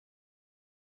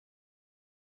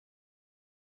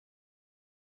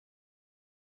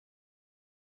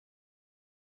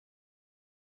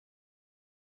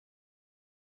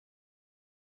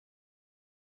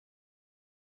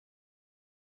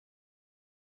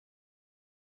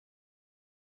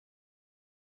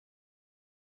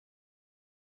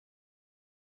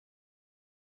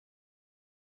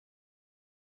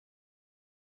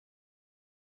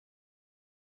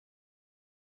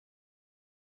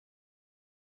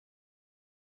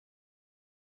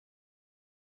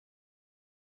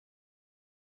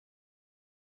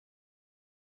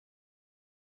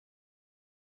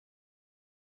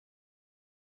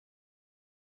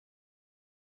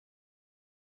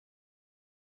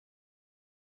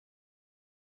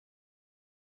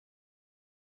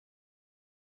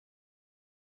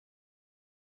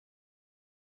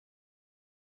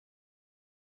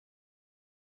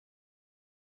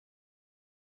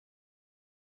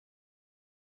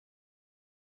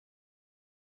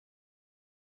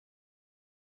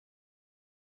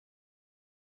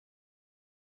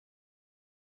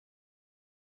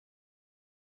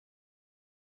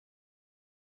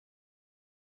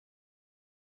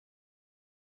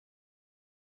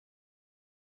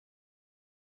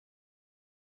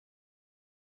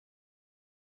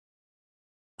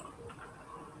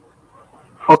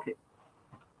Okay.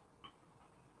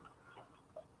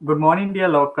 Good morning, dear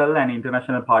local and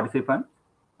international participants.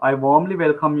 I warmly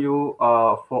welcome you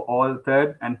for all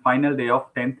third and final day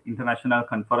of 10th International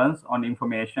Conference on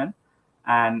Information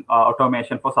and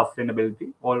Automation for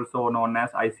Sustainability, also known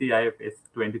as ICIFS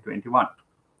 2021.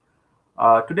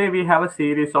 Today we have a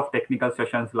series of technical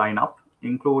sessions lined up,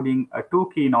 including two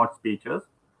keynote speeches,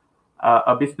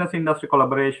 a business industry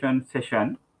collaboration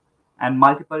session, and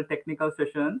multiple technical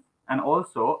sessions, and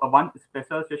also a one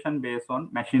special session based on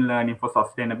machine learning for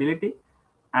sustainability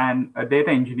and data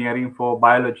engineering for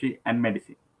biology and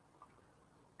medicine.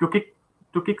 To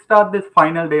kickstart this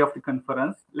final day of the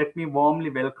conference, let me warmly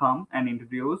welcome and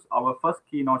introduce our first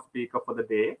keynote speaker for the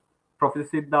day,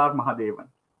 Professor Siddharth Mahadevan.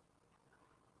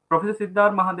 Professor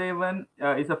Siddharth Mahadevan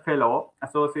is a fellow,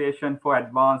 Association for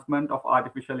Advancement of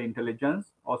Artificial Intelligence,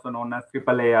 also known as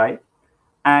AAAI,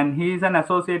 and he is an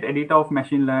associate editor of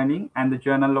machine learning and the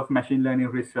Journal of Machine Learning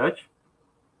Research.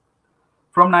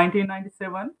 From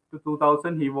 1997 to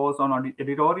 2000, he was on the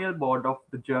editorial board of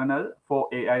the Journal for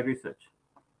AI Research.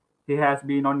 He has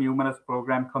been on numerous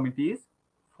program committees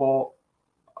for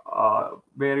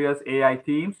various AI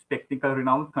teams, technical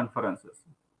renowned conferences.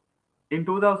 In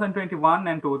 2021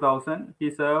 and 2000, he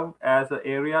served as an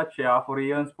area chair for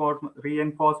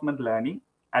reinforcement learning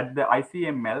at the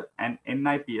ICML and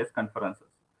NIPS conferences.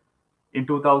 In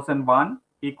 2001,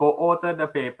 he co-authored a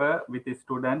paper with his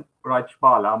student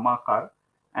Rajbala Makar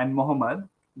and Mohammed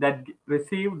that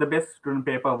received the Best Student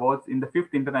Paper Awards in the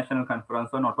 5th International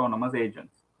Conference on Autonomous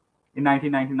Agents. In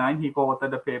 1999, he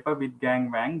co-authored a paper with Gang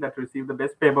Wang that received the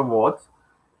Best Paper Awards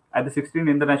at the 16th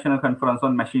International Conference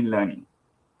on Machine Learning.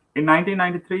 In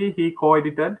 1993, he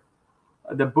co-edited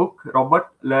the book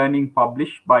Robot Learning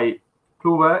published by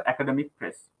Clover Academic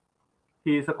Press.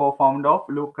 He is a co-founder of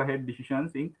Look Ahead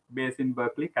Decisions Inc., based in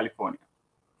Berkeley, California.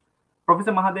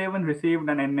 Professor Mahadevan received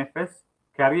an NFS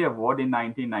Career Award in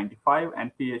 1995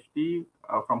 and PhD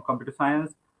from Computer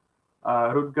Science,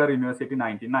 Rutger University,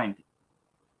 1990.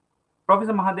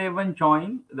 Professor Mahadevan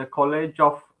joined the College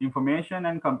of Information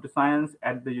and Computer Science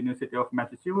at the University of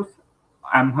Massachusetts,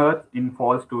 Amherst in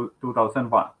fall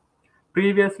 2001.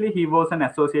 Previously, he was an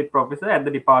associate professor at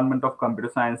the Department of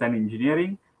Computer Science and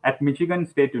Engineering at Michigan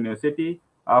State University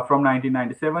from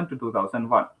 1997 to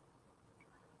 2001.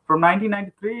 From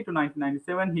 1993 to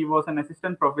 1997, he was an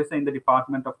assistant professor in the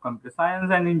Department of Computer Science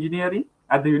and Engineering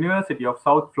at the University of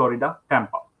South Florida,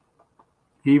 Tampa.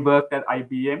 He worked at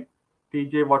IBM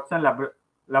T.J. Watson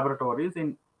Laboratories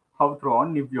in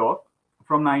Hawthorne, New York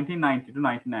from 1990 to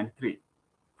 1993.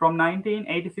 From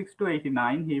 1986 to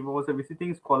 89, he was a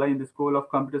visiting scholar in the School of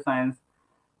Computer Science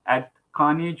at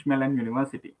Carnegie Mellon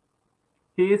University.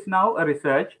 He is now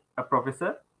a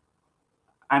professor,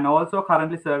 and also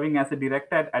currently serving as a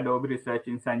director at Adobe Research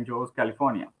in San Jose,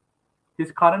 California.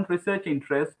 His current research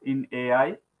interests in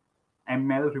AI,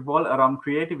 ML revolve around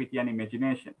creativity and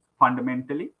imagination,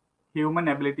 fundamentally human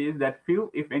abilities that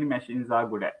few, if any, machines are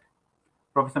good at.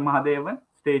 Professor Mahadevan,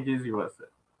 stage is yours, sir.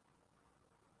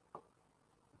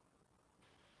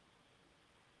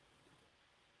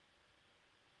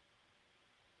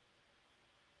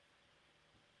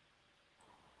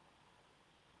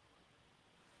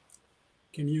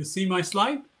 Can you see my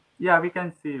slide? Yeah, we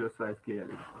can see your slides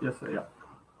clearly. Yes, sir.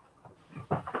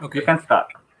 Yeah. Okay. You can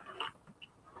start.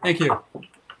 Thank you.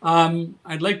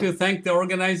 I'd like to thank the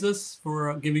organizers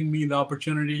for giving me the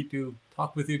opportunity to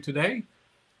talk with you today.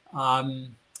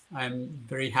 I'm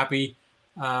very happy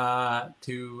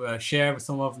to share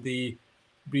some of the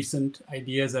recent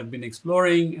ideas I've been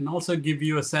exploring, and also give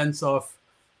you a sense of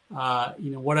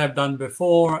what I've done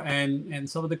before and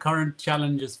some of the current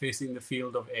challenges facing the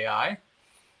field of AI.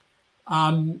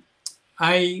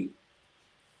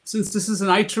 Since this is an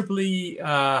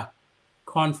IEEE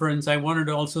conference, I wanted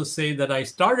to also say that I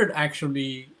started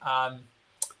actually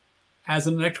as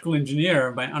an electrical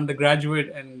engineer. My undergraduate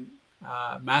and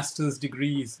master's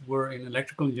degrees were in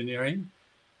electrical engineering.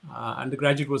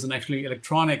 Undergraduate was in actually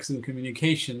electronics and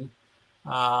communication,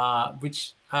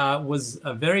 which was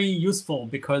very useful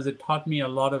because it taught me a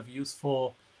lot of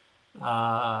useful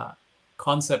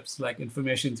concepts like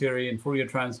information theory and Fourier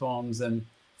transforms and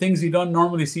things you don't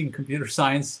normally see in computer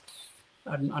science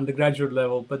at an undergraduate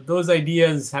level. But those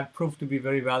ideas have proved to be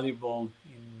very valuable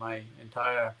in my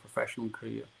entire professional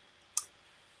career.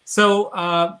 So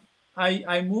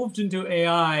I moved into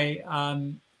AI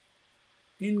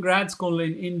in grad school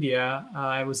in India.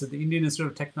 I was at the Indian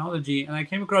Institute of Technology, and I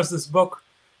came across this book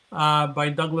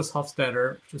by Douglas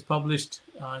Hofstadter, which was published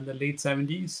in the late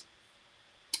 70s.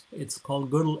 It's called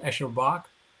Gödel, Escher, Bach.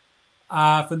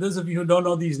 For those of you who don't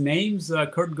know these names,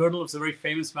 Kurt Gödel is a very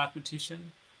famous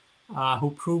mathematician.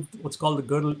 who proved what's called the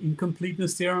Gödel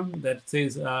incompleteness theorem, that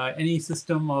says any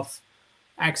system of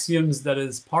axioms that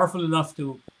is powerful enough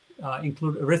to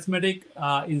include arithmetic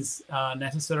is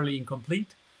necessarily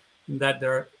incomplete, in that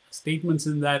there are statements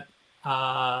in that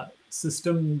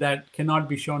system that cannot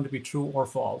be shown to be true or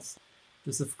false.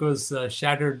 This, of course,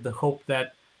 shattered the hope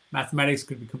that mathematics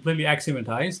could be completely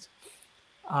axiomatized.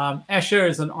 Escher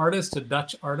is an artist, a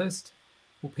Dutch artist,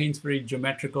 who paints very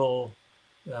geometrical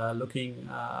looking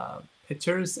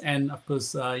pictures. And of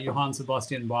course, Johann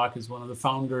Sebastian Bach is one of the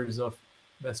founders of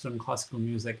Western classical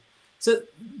music. So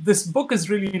this book is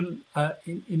really,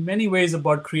 in many ways,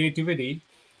 about creativity.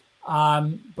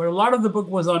 But a lot of the book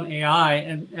was on AI.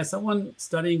 And as someone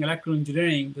studying electrical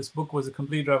engineering, this book was a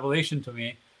complete revelation to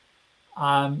me.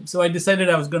 So I decided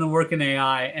I was going to work in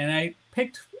AI. And I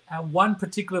picked one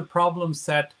particular problem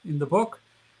set in the book,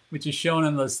 which is shown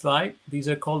in the slide. These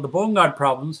are called the Bongard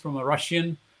problems, from a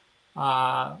Russian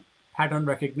pattern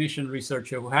recognition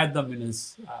researcher who had them in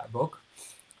his book.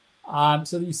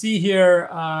 So you see here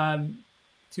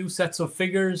two sets of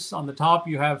figures. On the top,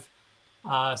 you have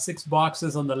 6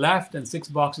 boxes on the left and 6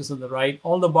 boxes on the right.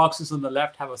 All the boxes on the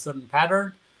left have a certain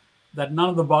pattern that none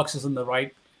of the boxes on the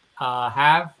right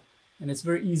have. And it's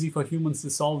very easy for humans to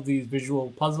solve these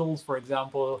visual puzzles. For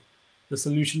example, the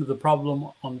solution to the problem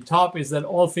on the top is that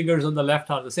all figures on the left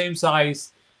are the same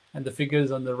size and the figures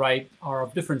on the right are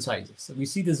of different sizes. So we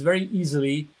see this very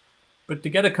easily, but to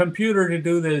get a computer to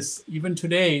do this, even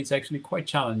today, it's actually quite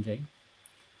challenging.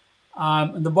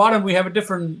 At the bottom, we have a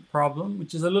different problem,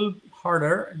 which is a little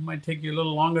harder. It might take you a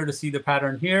little longer to see the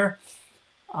pattern here.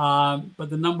 But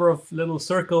the number of little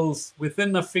circles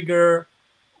within the figure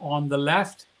on the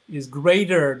left is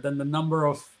greater than the number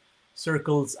of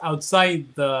circles outside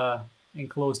the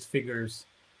enclosed figures,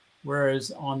 whereas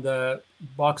on the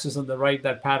boxes on the right,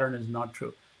 that pattern is not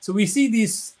true. So we see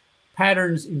these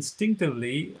patterns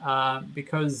instinctively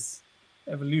because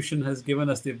evolution has given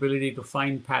us the ability to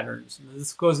find patterns. And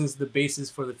this, of course, is the basis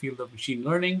for the field of machine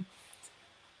learning,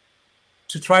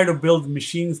 to try to build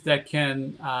machines that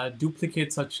can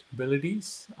duplicate such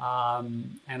abilities.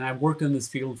 And I've worked in this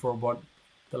field for about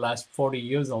the last 40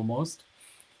 years almost.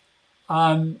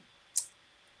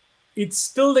 It's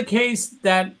still the case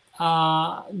that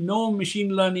no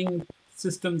machine learning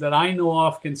system that I know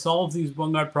of can solve these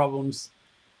Bongard problems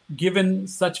given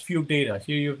such few data.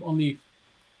 Here you have only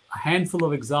a handful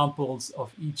of examples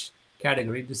of each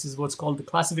category. This is what's called the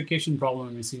classification problem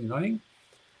in machine learning.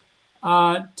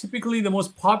 Typically, the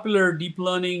most popular deep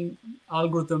learning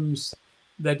algorithms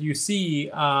that you see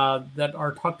that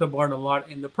are talked about a lot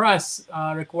in the press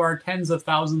require tens of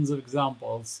thousands of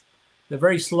examples. They're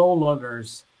very slow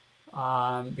learners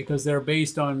because they're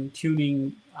based on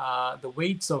tuning the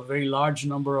weights of a very large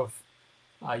number of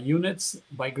units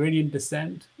by gradient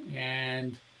descent.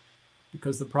 And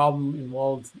because the problem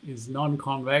involved is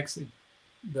non-convex,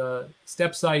 the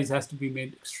step size has to be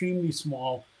made extremely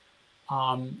small,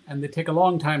 and they take a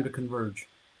long time to converge.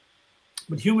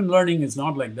 But human learning is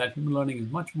not like that. Human learning is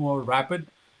much more rapid.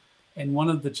 And one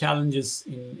of the challenges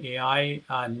in AI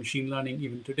and machine learning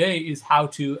even today is how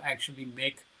to actually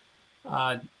make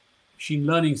machine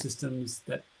learning systems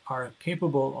that are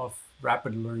capable of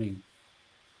rapid learning.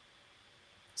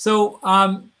 So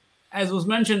as was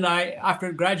mentioned,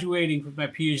 after graduating with my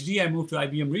PhD, I moved to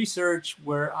IBM Research,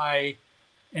 where I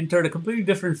entered a completely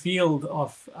different field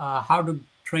of how to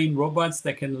train robots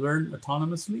that can learn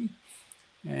autonomously.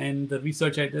 And the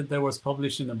research I did there was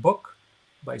published in a book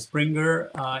by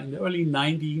Springer in the early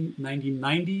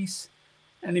 1990s.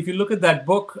 And if you look at that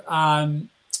book,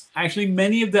 actually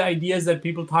many of the ideas that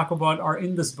people talk about are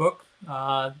in this book.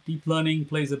 Deep learning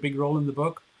plays a big role in the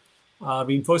book.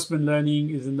 Reinforcement learning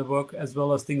is in the book, as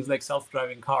well as things like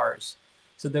self-driving cars.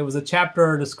 So there was a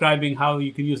chapter describing how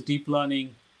you can use deep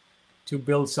learning to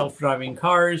build self-driving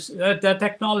cars. That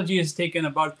technology has taken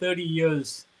about 30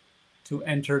 years to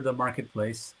enter the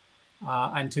marketplace.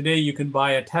 And today you can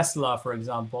buy a Tesla, for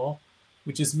example,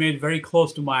 which is made very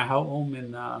close to my home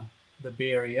in the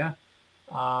Bay Area,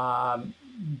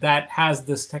 that has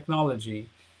this technology.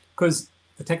 Because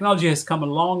the technology has come a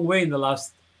long way in the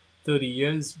last 30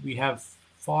 years. We have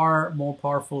far more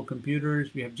powerful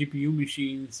computers. We have GPU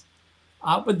machines.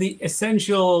 But the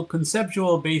essential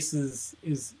conceptual basis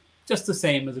is just the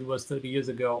same as it was 30 years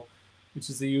ago, which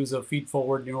is the use of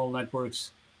feed-forward neural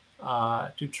networks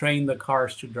to train the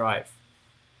cars to drive.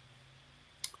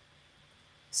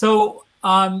 So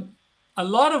a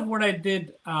lot of what I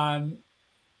did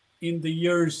in the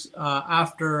years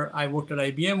after I worked at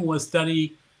IBM was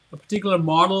study a particular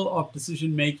model of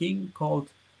decision making called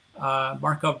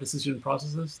Markov decision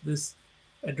processes. This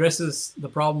addresses the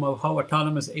problem of how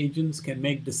autonomous agents can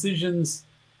make decisions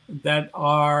that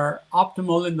are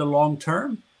optimal in the long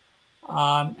term.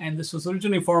 And this was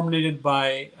originally formulated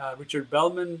by Richard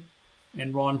Bellman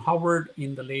and Ron Howard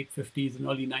in the late 50s and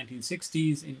early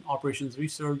 1960s in operations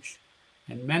research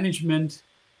and management.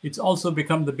 It's also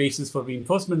become the basis for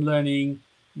reinforcement learning.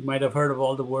 You might have heard of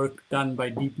all the work done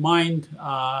by DeepMind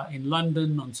in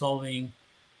London on solving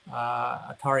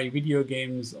Atari video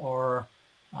games or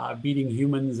beating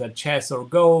humans at chess or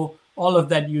Go. All of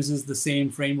that uses the same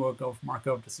framework of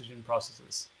Markov decision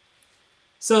processes.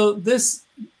 So this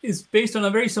is based on a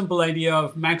very simple idea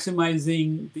of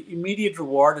maximizing the immediate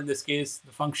reward, in this case,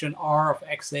 the function R of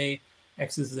XA.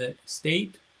 X is the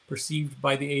state perceived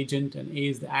by the agent, and A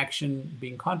is the action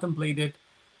being contemplated,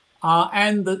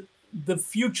 and the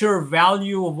future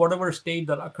value of whatever state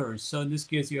that occurs. So in this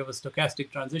case, you have a stochastic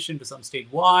transition to some state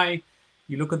Y.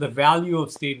 You look at the value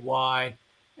of state Y,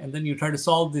 and then you try to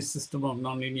solve this system of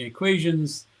nonlinear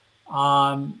equations.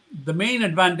 The main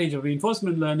advantage of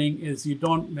reinforcement learning is you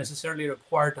don't necessarily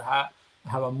require to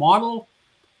have a model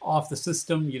of the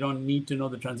system. You don't need to know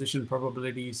the transition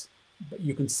probabilities, but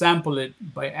you can sample it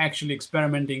by actually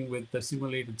experimenting with the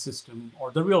simulated system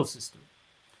or the real system.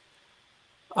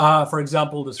 For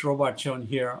example, this robot shown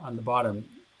here on the bottom.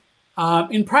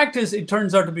 In practice, it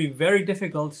turns out to be very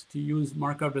difficult to use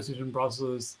Markov decision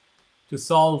processes to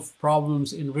solve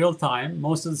problems in real time.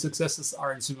 Most of the successes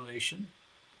are in simulation.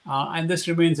 And this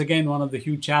remains, again, one of the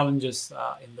huge challenges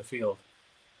in the field.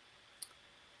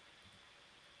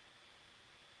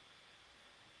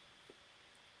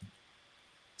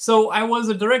 So I was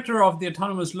a director of the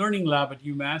Autonomous Learning Lab at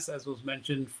UMass, as was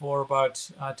mentioned, for about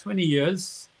 20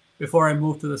 years before I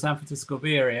moved to the San Francisco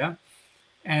Bay Area.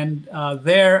 And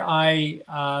there I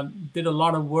did a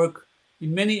lot of work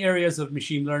in many areas of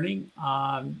machine learning,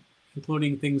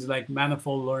 including things like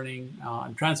manifold learning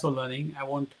and transfer learning. I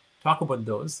won't talk about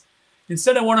those.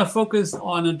 Instead, I want to focus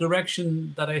on a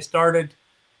direction that I started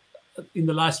in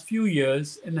the last few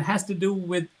years, and it has to do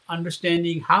with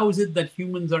understanding how is it that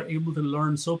humans are able to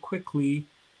learn so quickly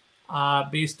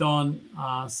based on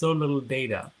so little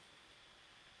data.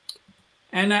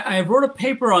 And I wrote a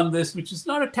paper on this, which is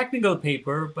not a technical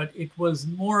paper, but it was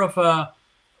more of a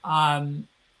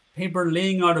paper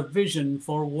laying out a vision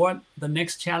for what the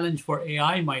next challenge for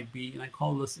AI might be, and I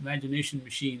call this imagination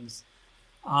machines.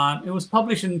 It was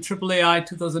published in IEEE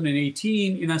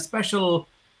 2018 in a special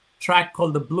track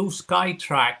called the Blue Sky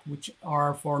track, which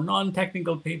are for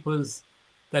non-technical papers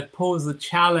that pose a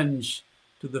challenge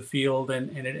to the field,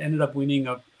 and it ended up winning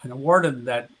an award in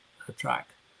that track.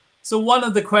 So one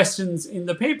of the questions in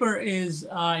the paper is,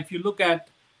 if you look at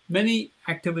many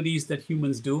activities that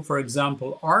humans do, for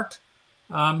example, art,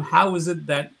 how is it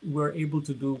that we're able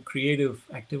to do creative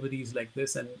activities like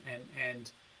this,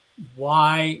 and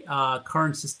why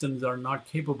current systems are not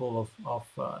capable of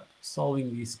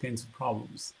solving these kinds of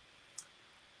problems.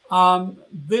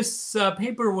 This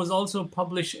paper was also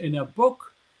published in a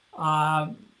book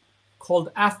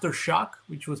called Aftershock,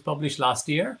 which was published last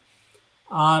year.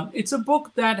 It's a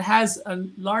book that has a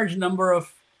large number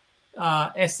of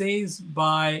essays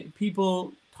by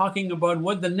people talking about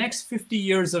what the next 50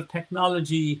 years of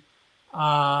technology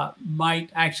might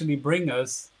actually bring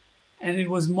us. And it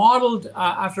was modeled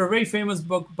after a very famous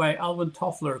book by Alvin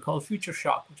Toffler called Future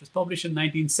Shock, which was published in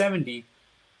 1970,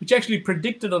 which actually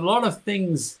predicted a lot of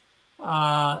things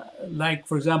like,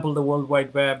 for example, the World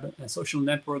Wide Web, social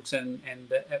networks, and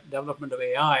the development of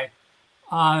AI.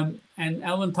 And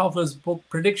Alvin Toffler's book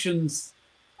predictions,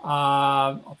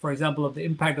 for example, of the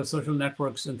impact of social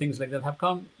networks and things like that have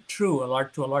come true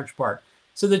to a large part.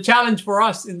 So the challenge for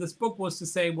us in this book was to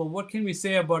say, well, what can we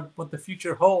say about what the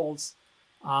future holds?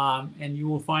 And you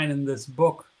will find in this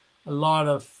book a lot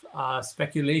of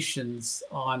speculations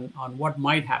on what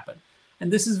might happen.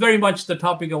 And this is very much the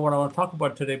topic of what I want to talk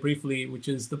about today briefly, which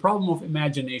is the problem of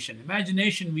imagination.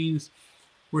 Imagination means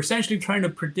we're essentially trying to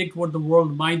predict what the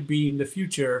world might be in the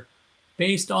future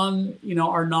based on,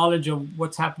 our knowledge of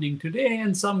what's happening today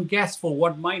and some guess for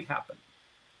what might happen.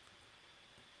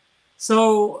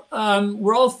 So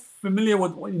we're all familiar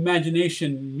with what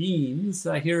imagination means.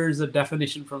 Here's a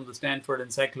definition from the Stanford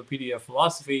Encyclopedia of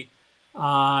Philosophy.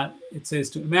 It says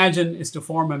to imagine is to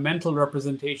form a mental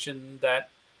representation that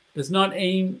does not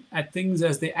aim at things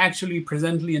as they actually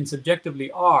presently and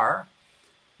subjectively are,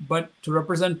 but to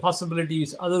represent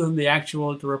possibilities other than the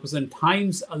actual, to represent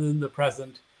times other than the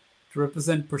present, to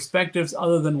represent perspectives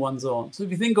other than one's own. So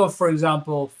if you think of, for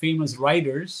example, famous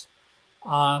writers,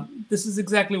 this is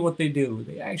exactly what they do.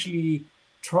 They actually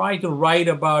try to write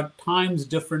about times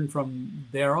different from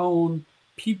their own,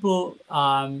 people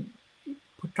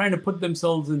trying to put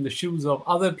themselves in the shoes of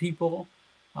other people,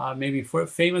 maybe for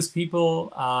famous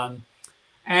people.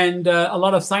 And a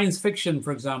lot of science fiction,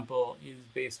 for example, is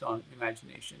based on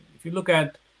imagination. If you look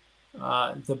at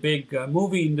the big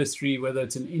movie industry, whether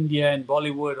it's in India and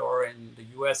Bollywood or in the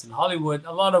US and Hollywood,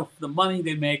 a lot of the money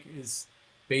they make is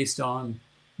based on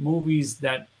movies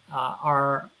that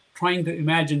are trying to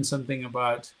imagine something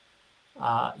about,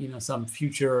 some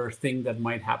future thing that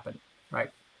might happen,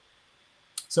 right?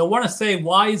 So I want to say,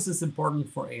 why is this important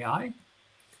for AI?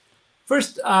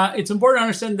 First, it's important to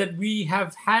understand that we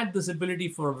have had this ability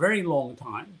for a very long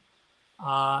time.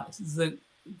 This is a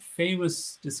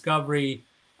famous discovery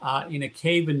in a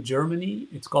cave in Germany.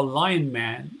 It's called Lion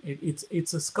Man.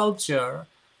 It's a sculpture.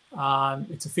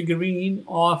 It's a figurine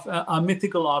of a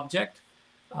mythical object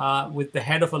with the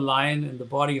head of a lion and the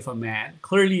body of a man.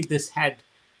 Clearly, this had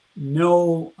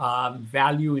no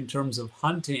value in terms of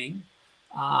hunting.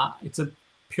 It's a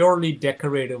purely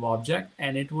decorative object,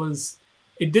 and it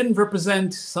didn't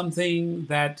represent something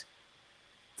that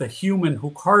the human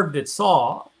who carved it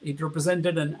saw. It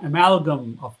represented an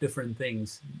amalgam of different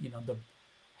things, the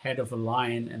head of a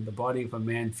lion and the body of a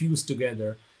man fused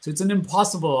together. So it's an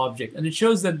impossible object. And it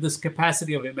shows that this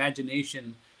capacity of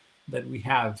imagination that we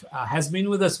have has been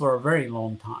with us for a very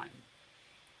long time.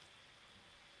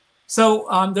 So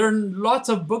there are lots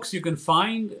of books you can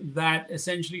find that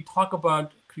essentially talk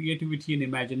about creativity and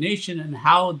imagination and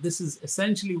how this is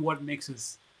essentially what makes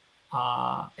us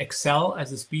excel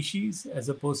as a species, as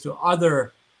opposed to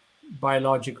other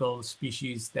biological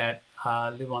species that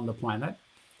live on the planet.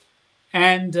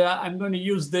 And I'm going to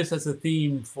use this as a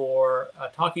theme for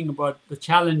talking about the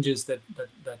challenges that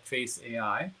face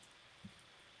AI.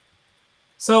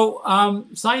 So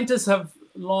scientists have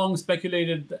long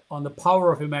speculated on the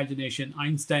power of imagination.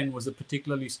 Einstein was a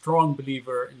particularly strong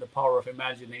believer in the power of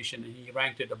imagination, and he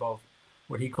ranked it above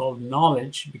what he called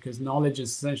knowledge, because knowledge is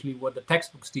essentially what the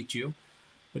textbooks teach you.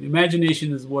 But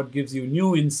imagination is what gives you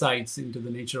new insights into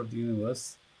the nature of the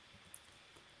universe.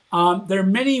 There are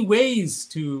many ways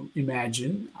to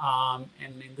imagine,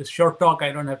 and in this short talk,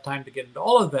 I don't have time to get into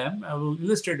all of them. I will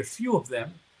illustrate a few of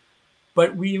them.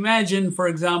 But we imagine, for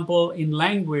example, in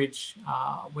language,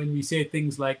 when we say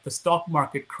things like the stock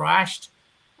market crashed,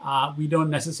 we don't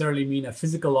necessarily mean a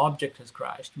physical object has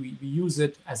crashed. We use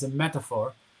it as a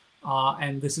metaphor.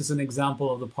 And this is an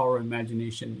example of the power of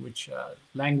imagination, which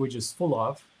language is full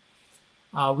of.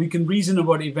 We can reason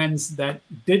about events that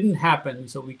didn't happen.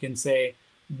 So we can say,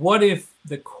 what if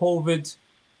the COVID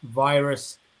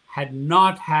virus had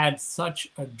not had such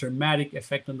a dramatic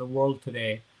effect on the world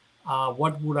today?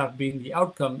 What would have been the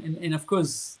outcome? And of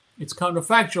course, it's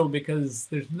counterfactual because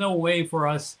there's no way for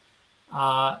us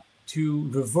to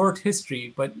revert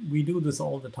history, but we do this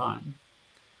all the time.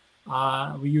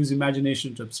 We use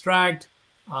imagination to abstract.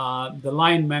 The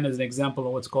Lion Man is an example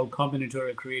of what's called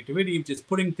combinatorial creativity, which is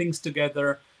putting things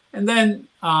together and then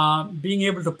being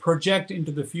able to project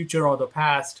into the future or the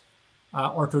past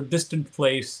or to a distant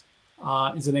place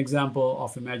is an example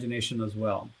of imagination as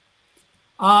well.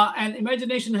 And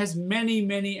imagination has many,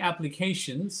 many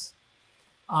applications.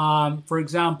 For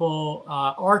example,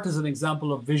 art is an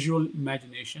example of visual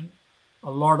imagination. A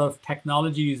lot of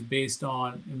technology is based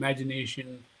on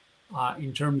imagination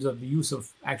in terms of the use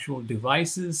of actual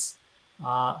devices.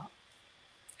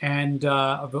 And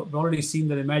I've already seen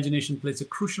that imagination plays a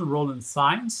crucial role in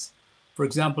science. For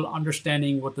example,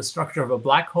 understanding what the structure of a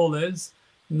black hole is.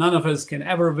 None of us can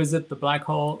ever visit the black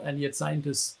hole, and yet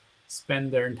scientists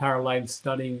spend their entire lives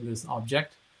studying this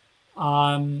object.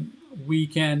 We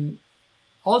can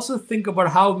also think about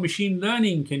how machine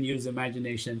learning can use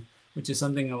imagination, which is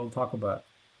something I will talk about.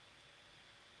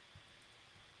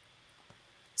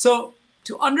 So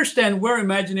to understand where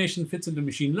imagination fits into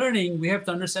machine learning, we have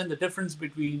to understand the difference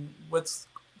between what's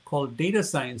called data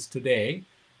science today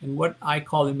and what I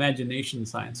call imagination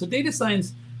science. So data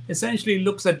science essentially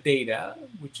looks at data,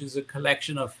 which is a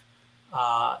collection of,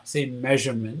 say,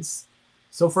 measurements.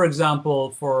 So for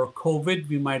example, for COVID,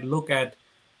 we might look at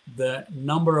the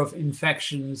number of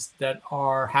infections that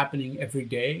are happening every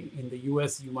day. In the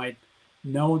US, you might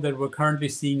know that we're currently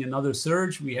seeing another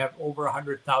surge. We have over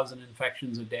 100,000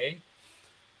 infections a day.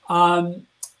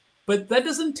 But that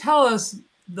doesn't tell us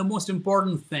the most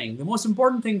important thing. The most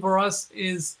important thing for us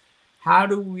is, how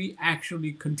do we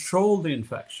actually control the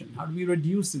infection? How do we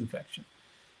reduce infection?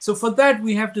 So for that,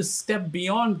 we have to step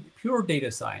beyond pure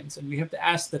data science, and we have to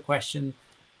ask the question,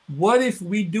 what if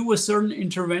we do a certain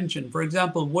intervention? For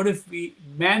example, what if we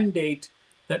mandate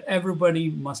that everybody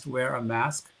must wear a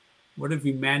mask? What if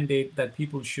we mandate that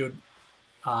people should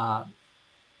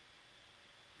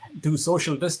do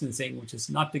social distancing, which is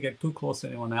not to get too close to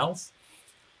anyone else?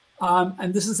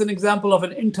 And this is an example of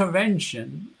an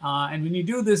intervention. And when you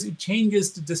do this, it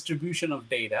changes the distribution of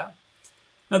data.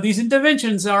 Now, these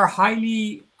interventions are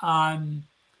highly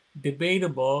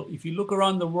debatable. If you look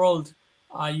around the world,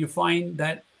 you find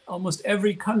that almost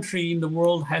every country in the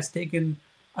world has taken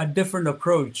a different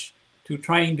approach to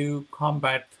trying to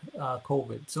combat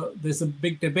COVID. So there's a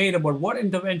big debate about what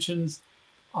interventions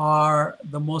are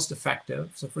the most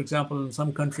effective. So for example, in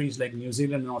some countries like New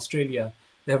Zealand and Australia,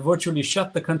 they have virtually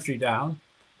shut the country down.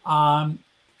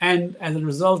 And as a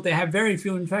result, they have very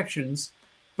few infections.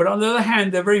 But on the other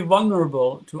hand, they're very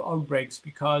vulnerable to outbreaks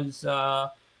because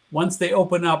once they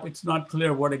open up, it's not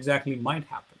clear what exactly might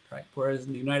happen, right? Whereas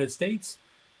in the United States,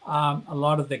 a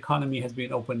lot of the economy has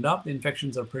been opened up. The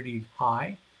infections are pretty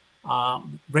high.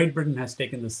 Great Britain has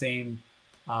taken the same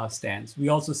stance. We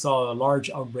also saw a large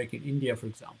outbreak in India, for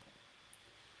example.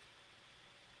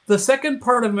 The second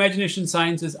part of imagination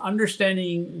science is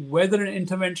understanding whether an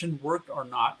intervention worked or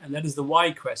not, and that is the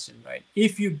why question, right?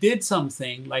 If you did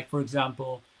something, like for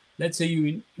example, let's say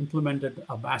you implemented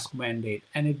a mask mandate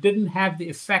and it didn't have the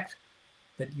effect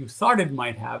that you thought it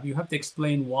might have, you have to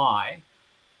explain why.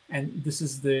 And this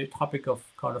is the topic of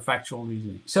counterfactual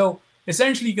reasoning. So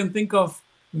essentially, you can think of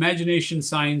imagination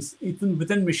science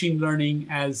within machine learning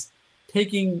as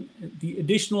taking the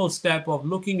additional step of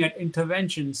looking at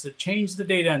interventions that change the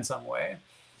data in some way,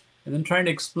 and then trying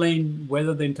to explain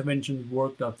whether the interventions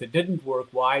worked or if they didn't work,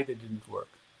 why they didn't work.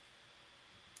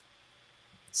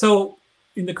 So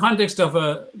in the context of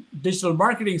a digital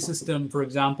marketing system, for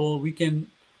example, we can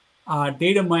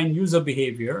data mine user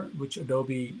behavior, which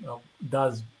Adobe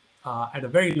does at a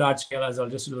very large scale, as I'll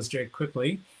just illustrate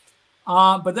quickly.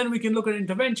 But then we can look at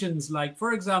interventions like,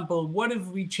 for example, what if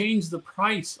we change the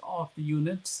price of the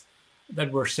units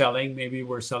that we're selling? Maybe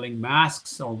we're selling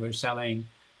masks or we're selling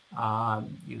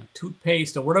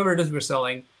toothpaste or whatever it is we're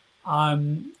selling.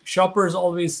 Shoppers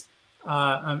always,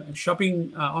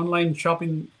 online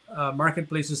shopping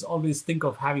marketplaces always think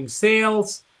of having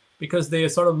sales because they are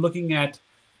sort of looking at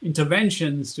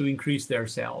interventions to increase their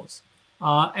sales.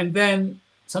 And then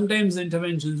sometimes the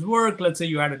interventions work. Let's say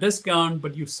you had a discount,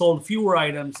 but you sold fewer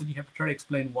items, and you have to try to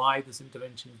explain why this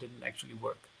intervention didn't actually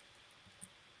work.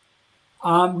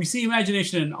 We see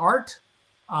imagination in art.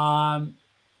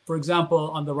 For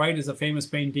example, on the right is a famous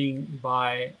painting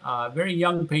by a very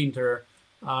young painter,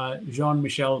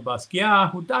 Jean-Michel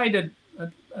Basquiat, who died at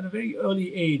a very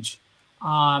early age.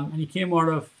 And he came out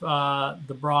of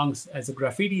the Bronx as a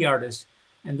graffiti artist.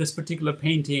 And this particular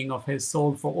painting of his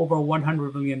sold for over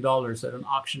 $100 million at an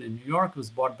auction in New York. It was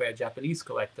bought by a Japanese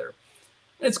collector.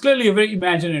 It's clearly a very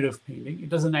imaginative painting. It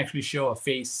doesn't actually show a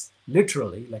face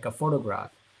literally, like a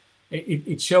photograph.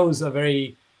 It shows a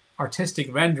very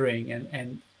artistic rendering.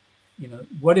 And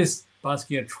what is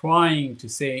Basquiat trying to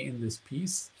say in this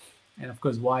piece? And of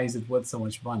course, why is it worth so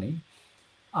much money?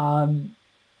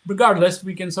 Regardless,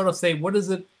 we can sort of say, what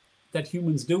is it that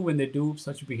humans do when they do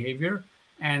such behavior?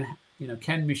 And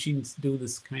can machines do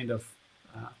this kind of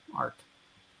art?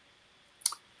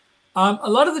 A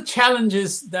lot of the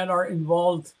challenges that are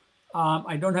involved,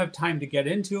 I don't have time to get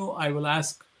into. I will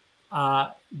ask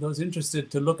those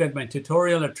interested to look at my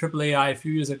tutorial at AAAI a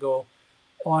few years ago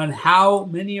on how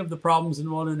many of the problems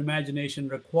involved in imagination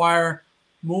require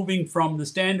moving from the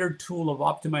standard tool of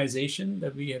optimization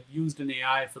that we have used in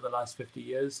AI for the last 50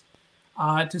 years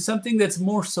to something that's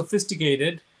more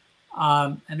sophisticated.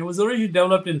 And it was originally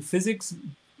developed in physics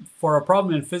for a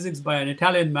problem in physics by an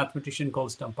Italian mathematician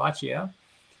called Stampacchia,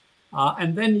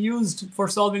 and then used for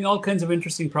solving all kinds of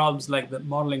interesting problems like the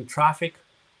modeling traffic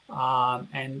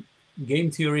and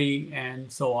game theory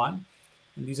and so on.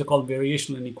 And these are called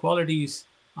variational inequalities.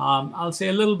 I'll say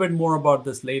a little bit more about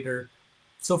this later.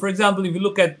 So for example, if you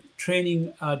look at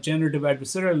training a generative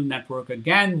adversarial network, a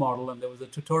GAN model, and there was a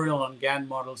tutorial on GAN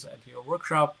models at your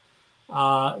workshop,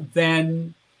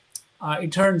 then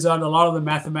it turns out a lot of the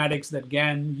mathematics that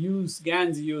GANs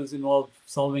use involve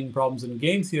solving problems in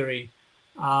game theory.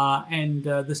 And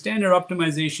the standard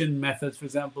optimization methods, for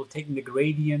example, taking the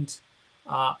gradient,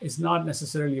 is not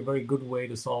necessarily a very good way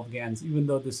to solve GANs, even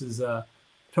though this is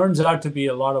turns out to be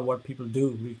a lot of what people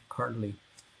do currently.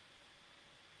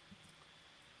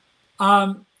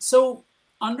 So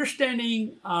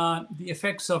understanding the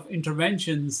effects of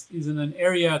interventions is in an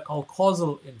area called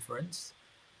causal inference.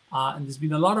 And there's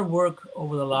been a lot of work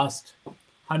over the last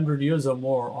 100 years or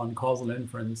more on causal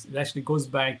inference. It actually goes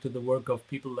back to the work of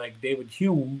people like David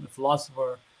Hume, a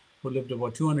philosopher who lived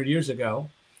about 200 years ago.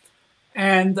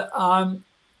 And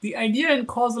the idea in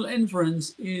causal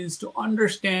inference is to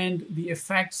understand the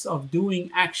effects of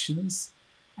doing actions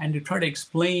and to try to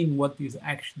explain what these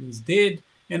actions did,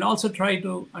 and also try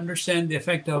to understand the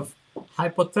effect of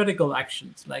hypothetical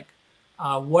actions, like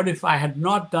what if I had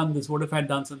not done this? What if I had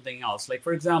done something else? Like,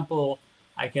 for example,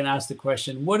 I can ask the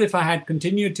question, what if I had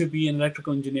continued to be in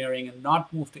electrical engineering and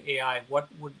not moved to AI? What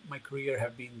would my career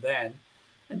have been then?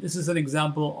 And this is an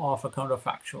example of a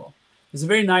counterfactual. There's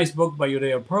a very nice book by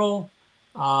Uday Pearl,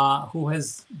 who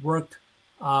has worked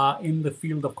in the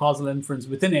field of causal inference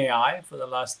within AI for the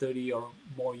last 30 or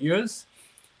more years.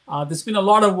 There's been a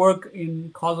lot of work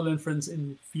in causal inference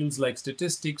in fields like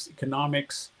statistics,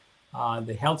 economics,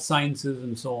 the health sciences,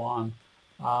 and so on.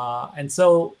 And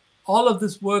so all of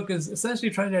this work is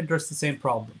essentially trying to address the same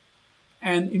problem.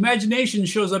 And imagination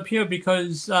shows up here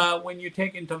because when you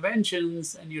take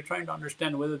interventions and you're trying to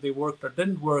understand whether they worked or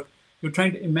didn't work, you're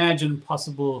trying to imagine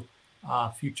possible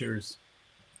futures.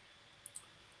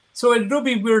 So at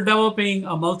Adobe, we're developing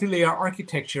a multi-layer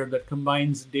architecture that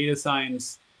combines data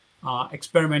science,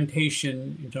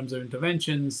 experimentation in terms of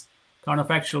interventions,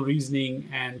 counterfactual reasoning,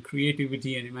 and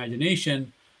creativity and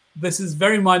imagination. This is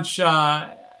very much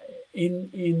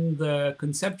in the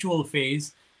conceptual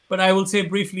phase, but I will say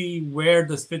briefly where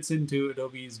this fits into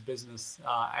Adobe's business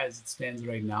as it stands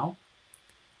right now.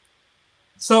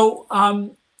 So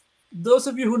those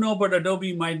of you who know about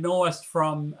Adobe might know us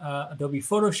from Adobe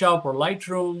Photoshop or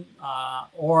Lightroom,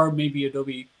 or maybe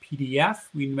Adobe PDF.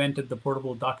 We invented the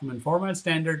portable document format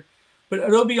standard. But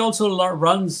Adobe also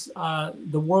runs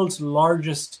the world's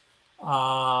largest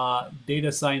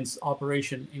data science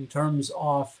operation in terms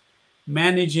of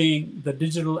managing the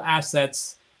digital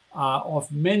assets of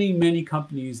many, many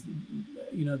companies.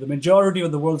 You know, the majority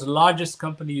of the world's largest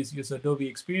companies use Adobe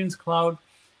Experience Cloud.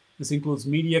 This includes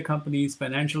media companies,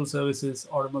 financial services,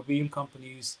 automobile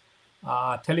companies,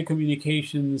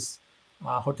 telecommunications,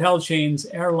 hotel chains,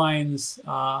 airlines,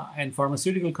 and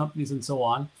pharmaceutical companies, and so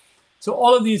on. So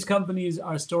all of these companies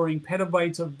are storing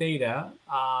petabytes of data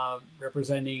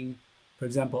representing, for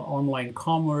example, online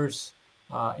commerce,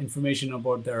 information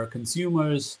about their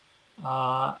consumers.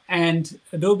 And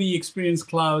Adobe Experience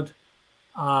Cloud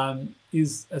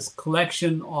is a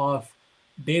collection of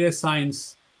data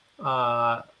science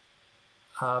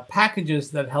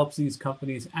packages that helps these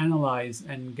companies analyze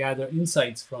and gather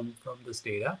insights from this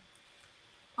data.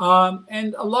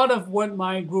 And a lot of what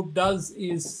my group does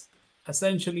is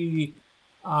essentially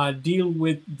deal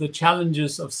with the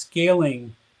challenges of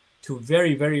scaling to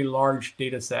very, very large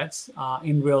data sets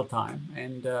in real time.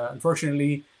 And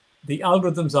unfortunately, the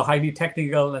algorithms are highly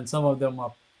technical and some of them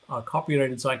are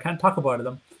copyrighted, so I can't talk about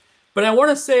them. But I want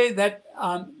to say that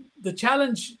the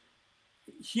challenge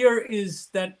here is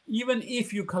that even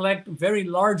if you collect very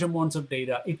large amounts of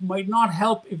data, it might not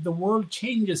help if the world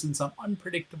changes in some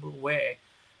unpredictable way,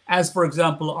 as, for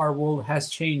example, our world has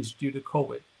changed due to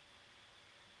COVID.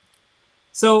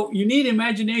 So you need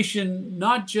imagination,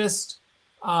 not just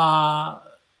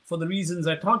for the reasons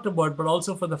I talked about, but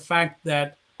also for the fact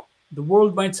that the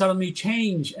world might suddenly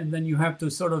change, and then you have to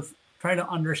sort of try to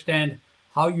understand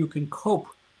how you can cope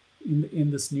in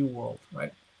this new world,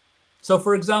 right? So,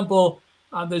 for example,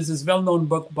 there's this well-known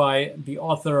book by the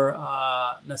author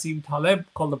Nassim Taleb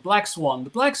called The Black Swan. The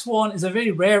Black Swan is a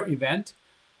very rare event.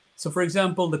 So, for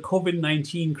example, the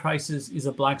COVID-19 crisis is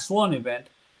a black swan event.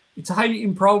 It's a highly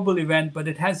improbable event, but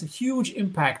it has a huge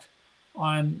impact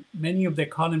on many of the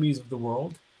economies of the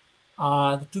world.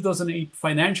 The 2008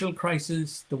 financial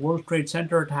crisis, the World Trade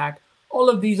Center attack, all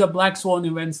of these are black swan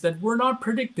events that were not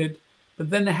predicted, but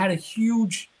then they had a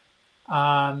huge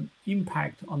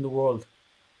impact on the world.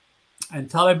 And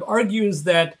Taleb argues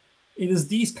that it is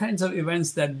these kinds of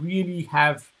events that really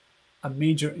have a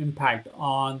major impact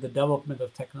on the development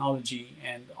of technology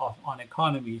and on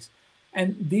economies.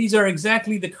 And these are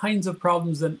exactly the kinds of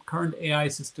problems that current AI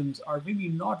systems are really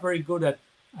not very good at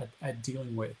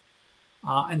dealing with.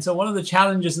 And so one of the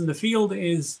challenges in the field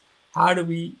is how do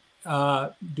we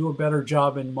do a better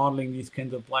job in modeling these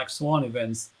kinds of black swan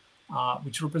events,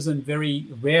 which represent very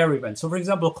rare events. So for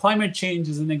example, climate change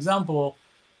is an example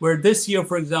where this year,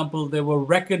 for example, there were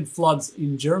record floods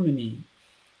in Germany,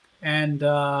 and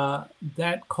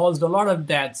that caused a lot of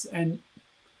deaths. And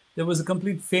there was a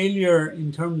complete failure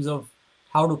in terms of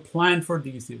how to plan for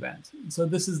these events. So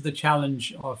this is the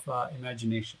challenge of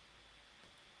imagination.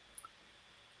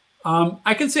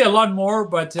 I can say a lot more,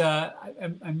 but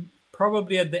I'm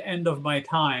probably at the end of my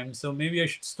time, so maybe I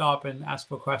should stop and ask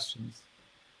for questions.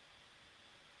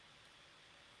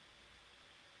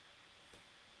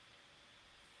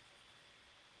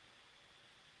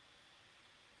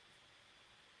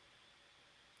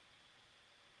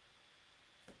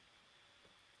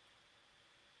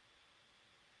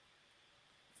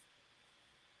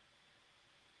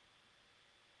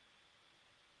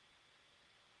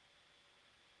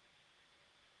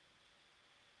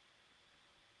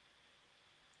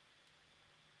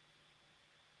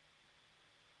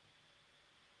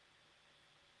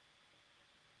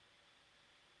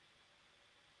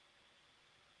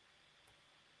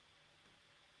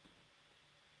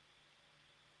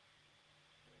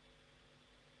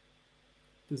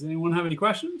 Does anyone have any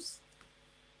questions?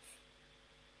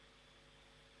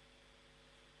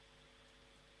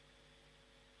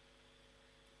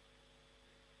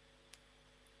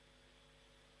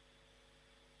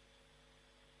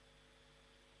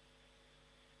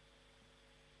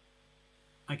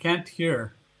 I can't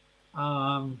hear.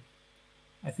 I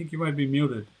think you might be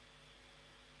muted.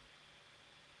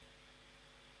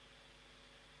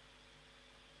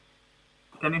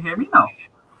 Can you hear me now?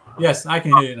 Yes, I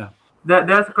can hear you now.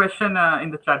 There's a question in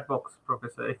the chat box,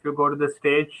 Professor. If you go to the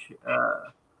stage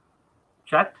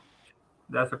chat,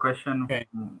 there's a question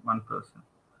from one person.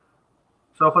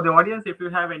 So for the audience, if you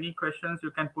have any questions, you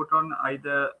can put on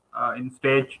either in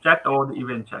stage chat or the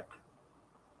event chat.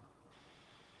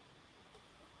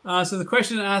 So the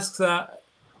question asks,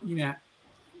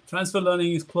 transfer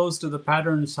learning is close to the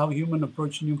patterns how humans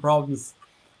approach new problems.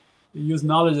 They use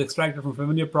knowledge extracted from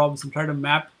familiar problems and try to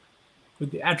map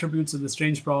with the attributes of the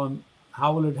strange problem.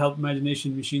 How will it help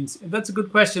imagination machines? That's a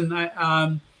good question.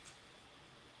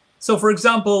 So for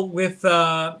example, with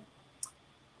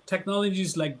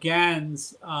technologies like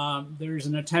GANs, there's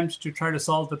an attempt to try to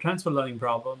solve the transfer learning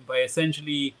problem by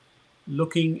essentially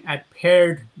looking at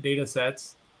paired data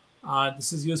sets.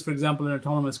 This is used, for example, in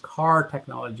autonomous car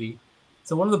technology.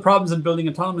 So one of the problems in building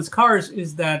autonomous cars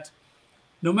is that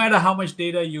no matter how much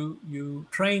data you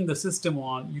train the system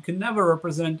on, you can never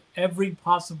represent every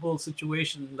possible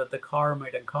situation that the car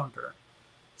might encounter.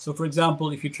 So for example,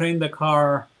 if you train the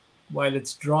car while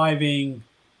it's driving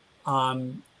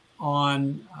on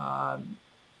a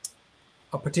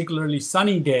particularly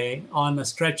sunny day on a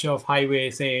stretch of highway,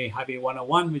 say Highway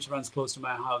 101, which runs close to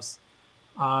my house,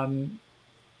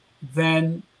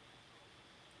 then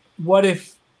what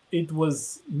if it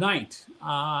was night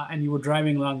and you were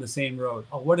driving along the same road?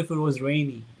 Or what if it was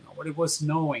rainy? What if it was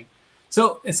snowing?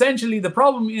 So essentially, the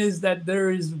problem is that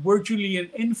there is virtually an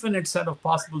infinite set of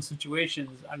possible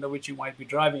situations under which you might be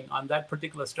driving on that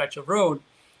particular stretch of road.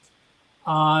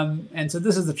 And so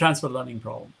this is the transfer learning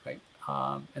problem, right?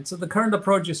 And so the current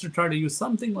approach is to try to use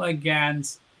something like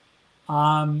GANs.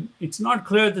 It's not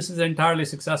clear this is entirely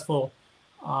successful.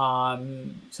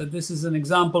 So this is an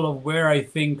example of where I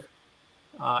think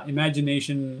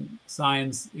imagination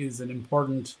science is an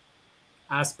important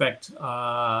aspect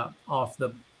of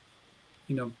the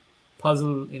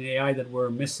puzzle in AI that we're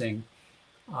missing,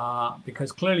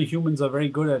 because clearly humans are very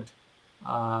good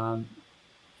at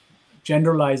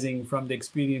generalizing from the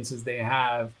experiences they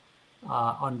have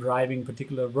on driving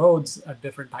particular roads at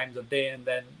different times of day, and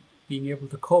then being able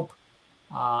to cope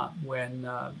when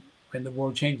the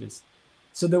world changes.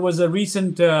 So there was a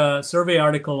recent survey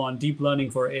article on deep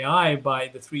learning for AI by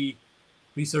the 3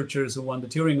 researchers who won the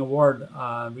Turing Award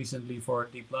recently for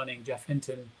deep learning, Jeff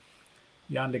Hinton,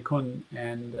 Jan LeCun,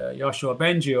 and Yoshua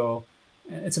Bengio.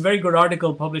 And it's a very good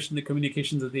article published in the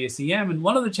Communications of the ACM. And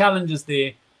one of the challenges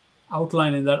they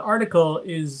outline in that article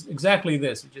is exactly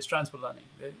this, which is transfer learning.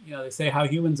 They say how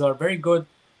humans are very good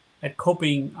at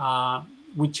coping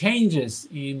with changes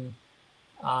in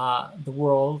the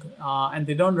world, and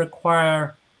they don't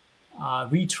require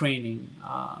retraining.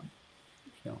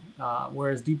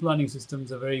 Whereas deep learning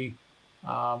systems are very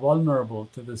vulnerable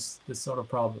to this sort of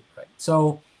problem, right?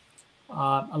 So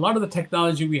a lot of the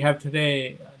technology we have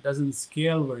today doesn't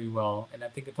scale very well, and I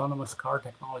think autonomous car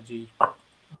technology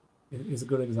is a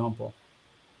good example.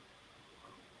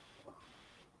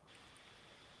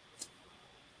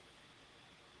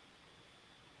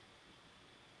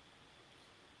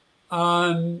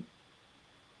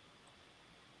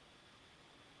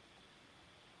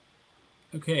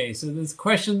 Okay, so there's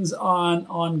questions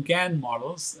on GAN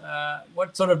models.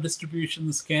 What sort of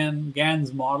distributions can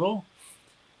GANs model?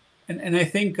 And I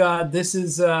think this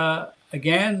is,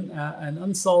 again, an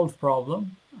unsolved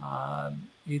problem.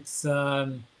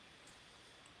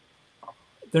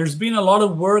 There's been a lot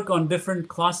of work on different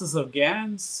classes of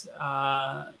GANs.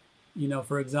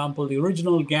 For example, the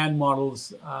original GAN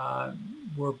models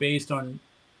were based on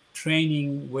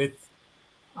training with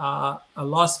a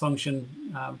loss function,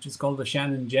 which is called the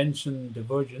Shannon-Jensen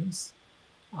divergence.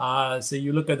 So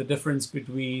you look at the difference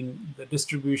between the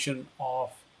distribution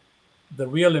of the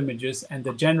real images and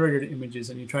the generated images,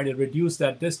 and you try to reduce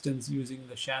that distance using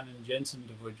the Shannon-Jensen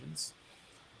divergence.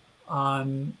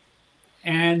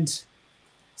 And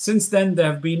since then,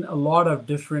 there have been a lot of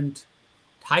different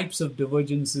types of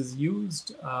divergences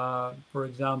used. For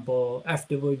example, F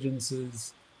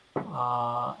divergences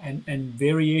and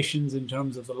variations in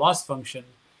terms of the loss function.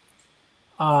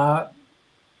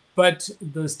 But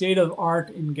the state of art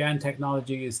in GAN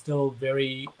technology is still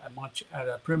very much at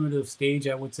a primitive stage,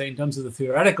 I would say, in terms of the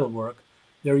theoretical work.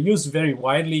 They're used very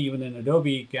widely, even in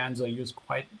Adobe. GANs are used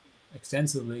quite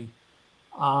extensively.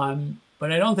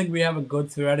 But I don't think we have a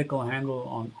good theoretical handle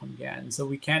on GANs. So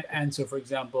we can't answer, for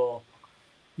example,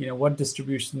 what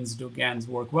distributions do GANs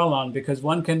work well on, because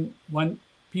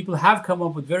people have come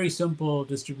up with very simple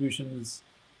distributions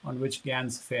on which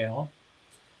GANs fail.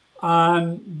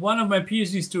 One of my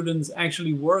PhD students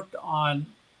actually worked on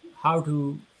how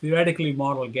to theoretically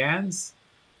model GANs,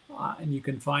 and you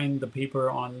can find the paper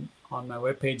on my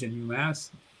webpage at UMass.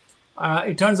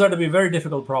 It turns out to be a very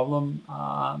difficult problem,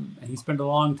 and he spent a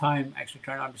long time actually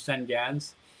trying to understand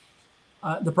GANs.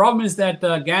 The problem is that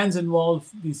GANs involve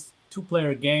these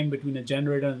two-player game between a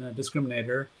generator and a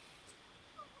discriminator,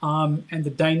 and the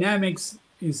dynamics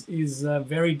is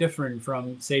very different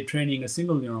from, say, training a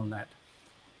single neural net.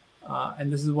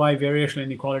 And this is why variational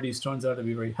inequalities turns out to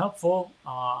be very helpful,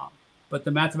 but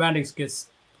the mathematics gets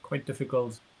quite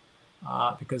difficult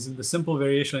because in the simple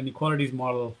variational inequalities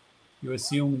model, you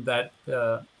assume that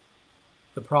the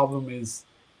problem is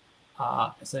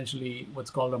essentially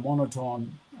what's called a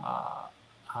monotone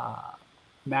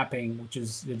mapping, which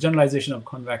is the generalization of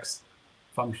convex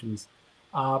functions.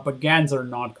 But GANs are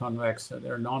not convex, so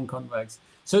they're non-convex.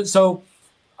 So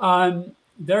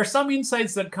there are some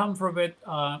insights that come from it,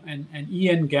 and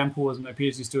Ian Gamp, who was my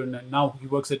PhD student, and now he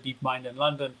works at DeepMind in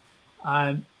London,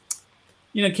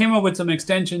 came up with some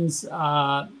extensions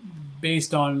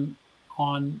based on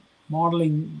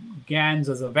modeling GANs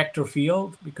as a vector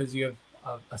field, because you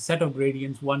have a set of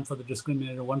gradients, one for the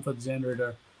discriminator, one for the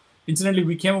generator. Incidentally,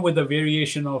 we came up with a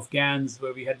variation of GANs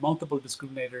where we had multiple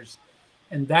discriminators,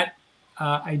 and that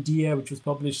idea, which was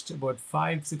published about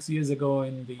 5-6 years ago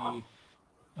in the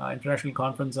International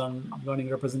Conference on Learning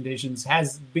Representations,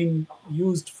 has been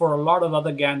used for a lot of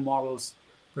other GAN models.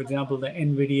 For example, the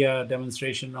NVIDIA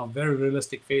demonstration of very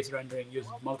realistic face rendering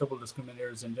uses multiple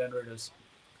discriminators and generators.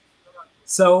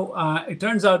 So it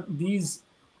turns out these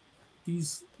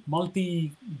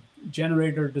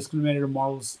multi-generator discriminator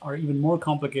models are even more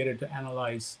complicated to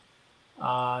analyze.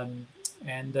 And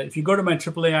if you go to my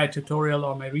AAAI tutorial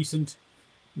or my recent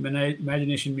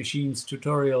Imagination Machines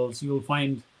tutorials, you will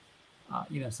find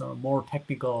some more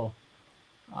technical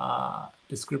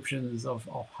descriptions of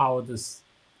how this,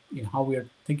 how we are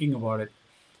thinking about it.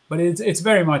 But it's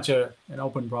very much an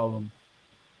open problem.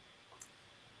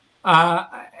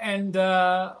 And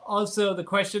also the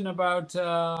question about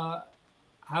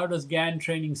how does GAN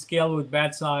training scale with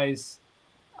batch size?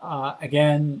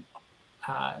 Again,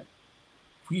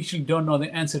 we actually don't know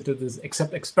the answer to this,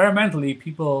 except experimentally,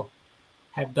 people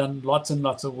have done lots and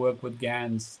lots of work with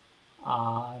GANs,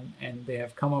 and they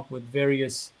have come up with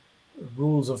various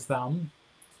rules of thumb.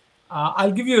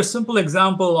 I'll give you a simple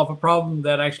example of a problem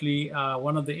that actually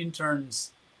one of the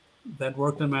interns that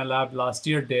worked in my lab last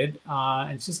year did.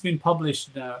 And it's just been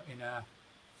published in a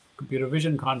computer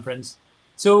vision conference.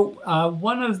 So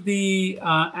one of the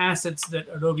assets that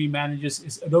Adobe manages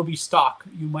is Adobe Stock.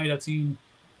 You might have seen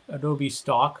Adobe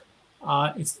Stock.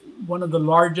 It's one of the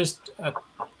largest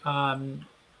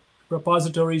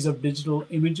repositories of digital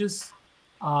images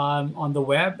on the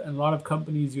web, and a lot of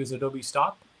companies use Adobe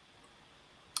Stock.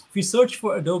 If you search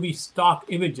for Adobe Stock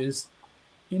images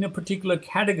in a particular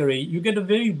category, you get a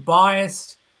very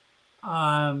biased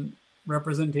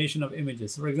representation of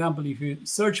images. For example, if you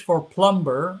search for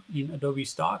plumber in Adobe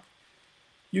Stock,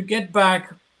 you get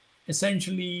back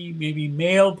essentially maybe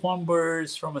male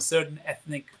plumbers from a certain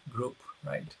ethnic group,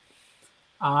 right?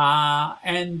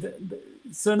 And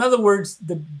so in other words,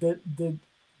 the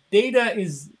data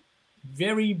is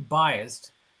very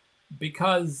biased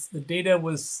because the data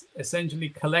was essentially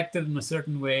collected in a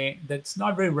certain way that's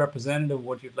not very representative of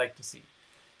what you'd like to see.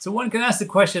 So one can ask the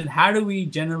question, how do we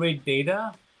generate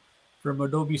data from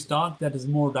Adobe Stock that is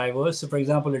more diverse? So for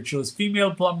example, it shows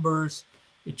female plumbers,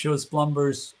 it shows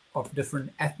plumbers of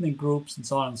different ethnic groups, and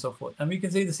so on and so forth. And we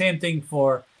can say the same thing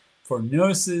for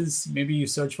nurses. Maybe you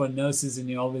search for nurses and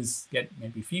you always get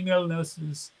maybe female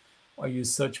nurses, or you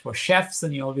search for chefs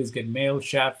and you always get male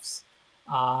chefs.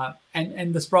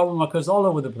 And this problem occurs all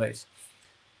over the place.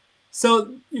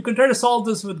 So you can try to solve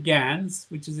this with GANs,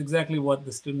 which is exactly what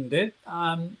the student did.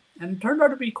 And it turned out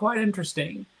to be quite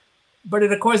interesting, but it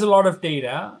requires a lot of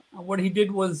data. What he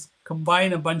did was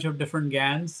combine a bunch of different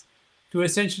GANs to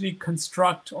essentially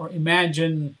construct or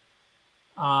imagine,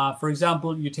 for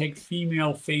example, you take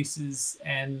female faces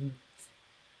and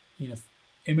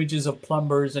images of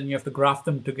plumbers, and you have to graph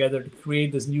them together to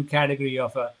create this new category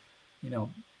of a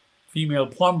female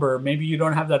plumber. Maybe you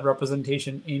don't have that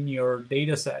representation in your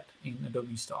data set in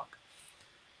Adobe Stock.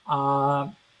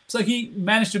 So he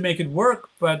managed to make it work,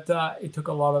 but it took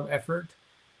a lot of effort.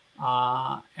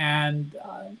 And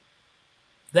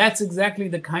that's exactly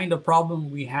the kind of problem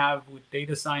we have with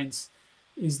data science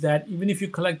is that even if you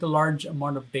collect a large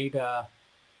amount of data,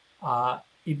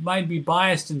 it might be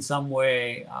biased in some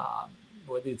way,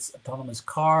 whether it's autonomous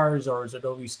cars or it's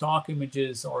Adobe stock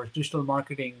images or digital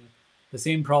marketing. The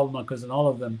same problem occurs in all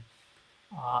of them.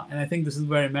 And I think this is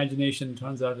where imagination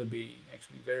turns out to be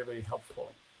actually very, very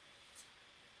helpful.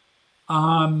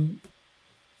 And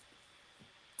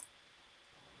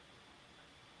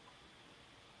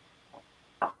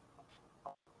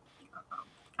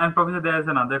Professor, there's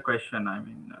another question. I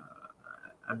mean,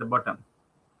 at the bottom,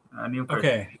 a new question.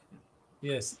 Okay.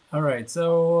 Yes. All right.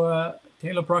 So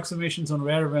tail approximations on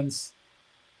rare events.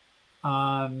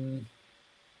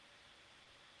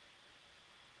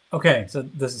 Okay. So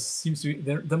this seems to be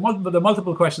the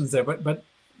multiple questions there, but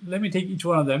let me take each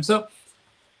one of them. So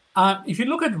if you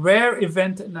look at rare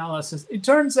event analysis, it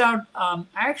turns out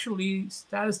actually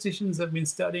statisticians have been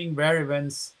studying rare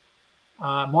events,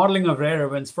 modeling of rare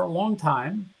events for a long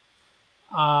time.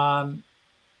 And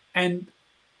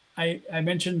I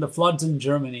mentioned the floods in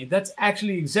Germany. That's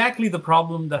actually exactly the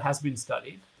problem that has been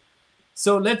studied.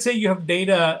 So let's say you have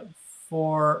data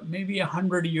for maybe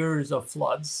 100 years of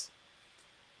floods,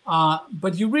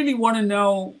 but you really want to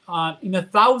know in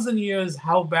 1,000 years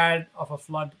how bad of a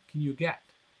flood can you get.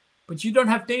 But you don't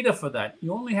have data for that.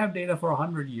 You only have data for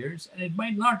 100 years, and it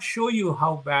might not show you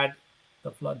how bad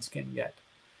the floods can get.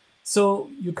 So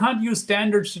you can't use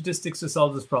standard statistics to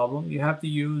solve this problem. You have to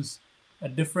use a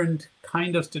different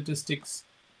kind of statistics.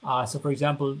 So for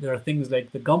example, there are things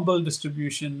like the Gumbel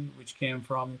distribution, which came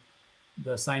from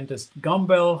the scientist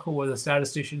Gumbel, who was a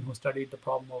statistician who studied the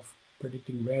problem of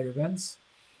predicting rare events.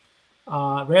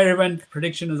 Rare event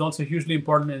prediction is also hugely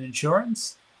important in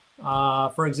insurance.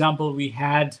 For example, we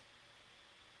had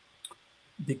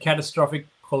the catastrophic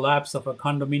collapse of a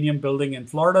condominium building in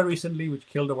Florida recently, which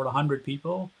killed over 100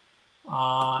 people.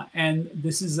 And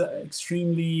this is an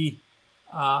extremely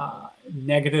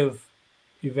negative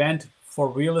event for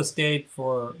real estate,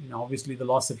 for obviously the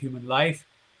loss of human life.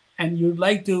 And you'd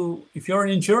like to, if you're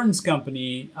an insurance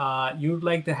company, you'd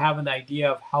like to have an idea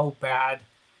of how bad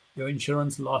your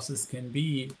insurance losses can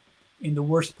be in the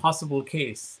worst possible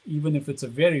case, even if it's a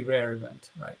very rare event,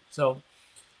 right? So,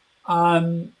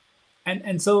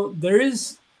 and so there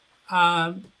is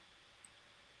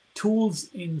tools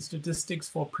in statistics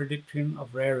for prediction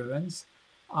of rare events,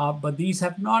 but these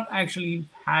have not actually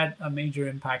had a major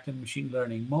impact in machine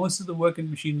learning. Most of the work in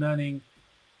machine learning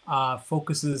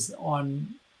focuses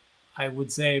on, I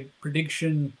would say,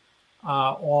 prediction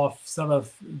of sort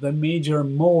of the major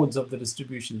modes of the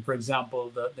distribution. For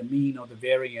example, the mean or the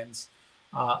variance,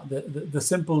 the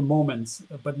simple moments,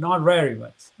 but not rare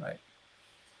events, right?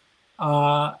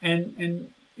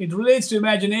 And it relates to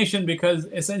imagination because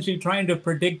essentially trying to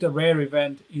predict a rare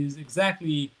event is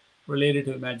exactly related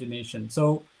to imagination.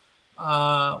 So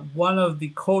one of the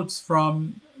quotes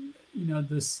from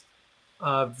this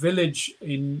village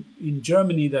in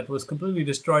Germany that was completely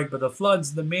destroyed by the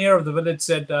floods, the mayor of the village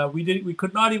said, we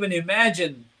could not even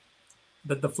imagine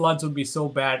that the floods would be so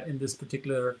bad in this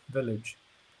particular village.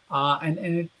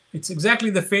 And it's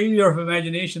exactly the failure of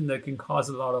imagination that can cause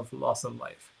a lot of loss of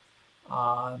life.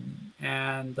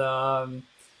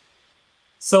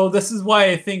 So this is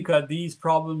why I think these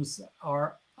problems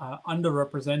are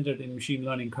underrepresented in machine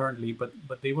learning currently, but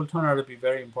they will turn out to be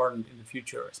very important in the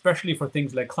future, especially for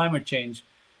things like climate change,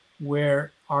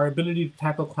 where our ability to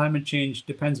tackle climate change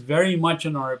depends very much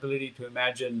on our ability to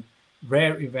imagine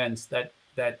rare events that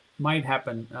might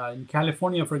happen. In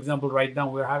California, for example, right now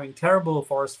we're having terrible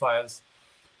forest fires,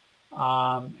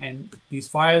 and these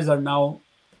fires are now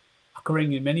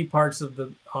occurring in many parts of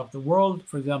the world.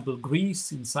 For example,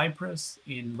 Greece, in Cyprus,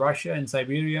 in Russia, in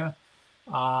Siberia.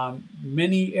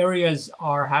 Many areas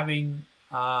are having,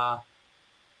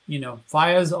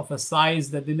 fires of a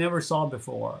size that they never saw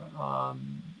before.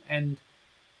 And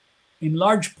in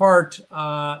large part,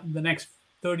 in the next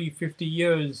 30, 50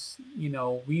 years,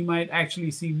 we might actually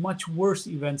see much worse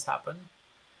events happen.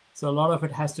 So a lot of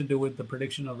it has to do with the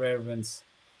prediction of rare events.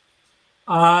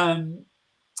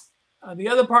 The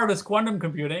other part is quantum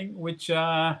computing, which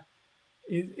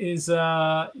is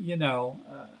an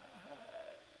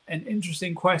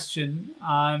interesting question.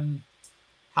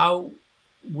 How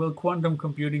will quantum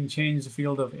computing change the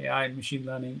field of AI and machine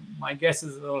learning? My guess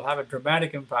is it will have a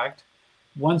dramatic impact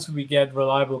once we get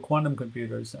reliable quantum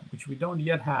computers, which we don't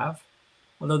yet have.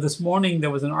 Although this morning there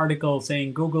was an article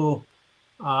saying Google,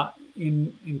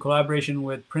 in collaboration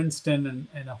with Princeton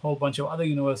and a whole bunch of other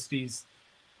universities,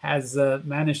 has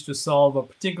managed to solve a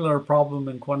particular problem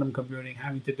in quantum computing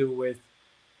having to do with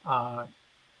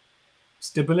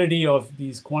stability of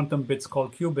these quantum bits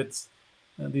called qubits.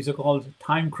 These are called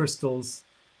time crystals.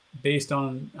 based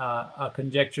on a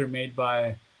conjecture made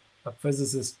by a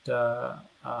physicist, a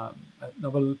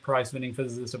Nobel Prize winning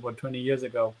physicist about 20 years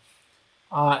ago.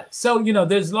 So,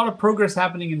 there's a lot of progress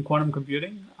happening in quantum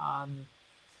computing.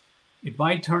 It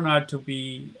might turn out to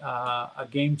be a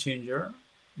game changer,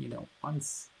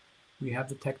 once we have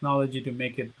the technology to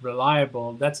make it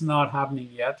reliable. That's not happening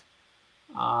yet.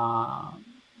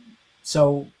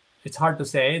 So it's hard to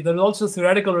say. There are also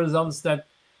theoretical results that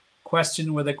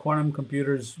question whether quantum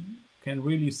computers can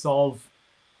really solve,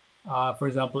 for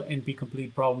example,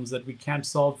 NP-complete problems that we can't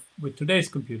solve with today's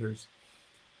computers.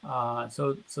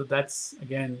 So that's,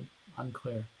 again,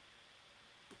 unclear.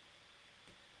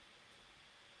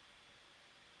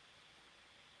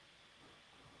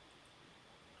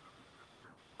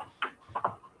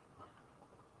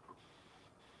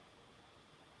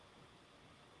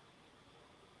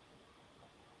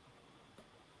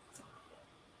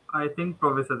 I think,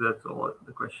 Professor, that's all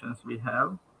the questions we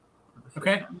have.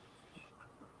 Okay.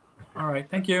 All right.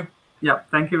 Thank you. Yeah,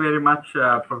 thank you very much,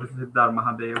 Professor Siddhar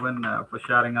Mahadevan, for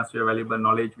sharing us your valuable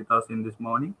knowledge with us in this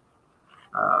morning.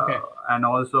 Okay. And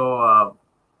also,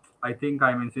 I think,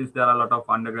 since there are a lot of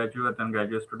undergraduate and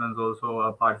graduate students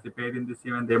also participate in this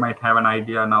event, they might have an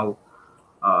idea now.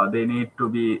 They need to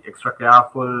be extra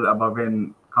careful about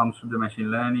when it comes to the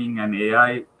machine learning and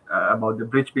AI, about the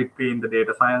bridge between the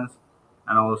data science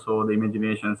and also the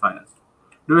imagination science.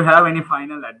 Do you have any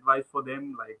final advice for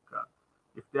them, like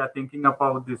if they are thinking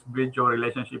about this bridge or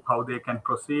relationship, how they can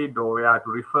proceed or where to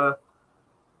refer?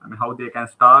 How they can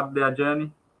start their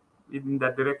journey in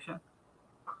that direction?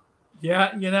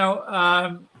 Yeah,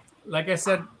 like I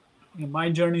said, my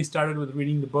journey started with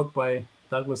reading the book by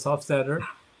Douglas Hofstadter.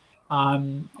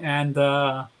 And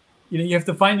you have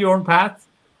to find your own path.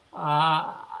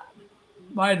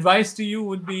 My advice to you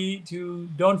would be to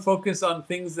don't focus on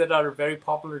things that are very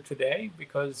popular today,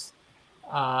 because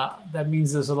that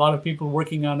means there's a lot of people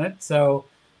working on it. So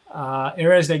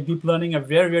areas like deep learning are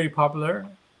very, very popular,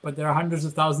 but there are hundreds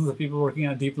of thousands of people working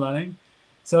on deep learning.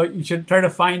 So you should try to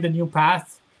find a new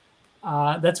path.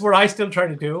 That's what I still try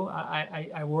to do.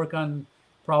 I work on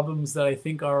problems that I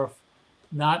think are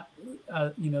not,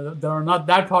 that are not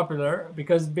that popular,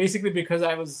 because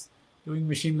I was doing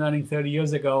machine learning 30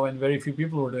 years ago and very few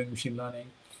people were doing machine learning.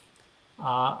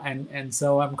 And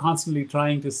so I'm constantly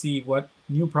trying to see what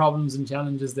new problems and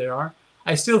challenges there are.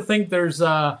 I still think there's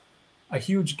a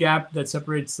huge gap that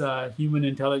separates human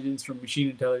intelligence from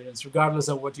machine intelligence, regardless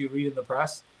of what you read in the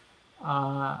press.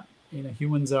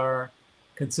 Humans are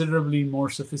considerably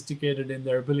more sophisticated in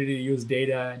their ability to use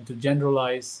data and to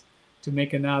generalize, to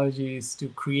make analogies, to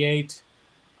create,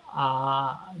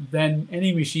 than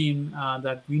any machine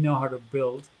that we know how to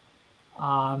build.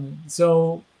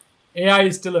 So AI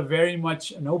is still very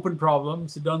much an open problem.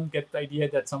 So don't get the idea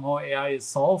that somehow AI is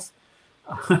solved.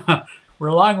 We're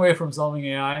a long way from solving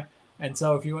AI. And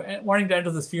so if you're wanting to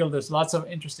enter this field, there's lots of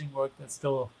interesting work that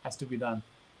still has to be done.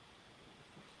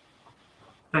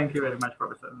 Thank you very much,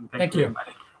 Professor. Thank you very much.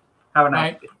 Have a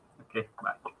nice day. Okay,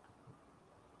 bye.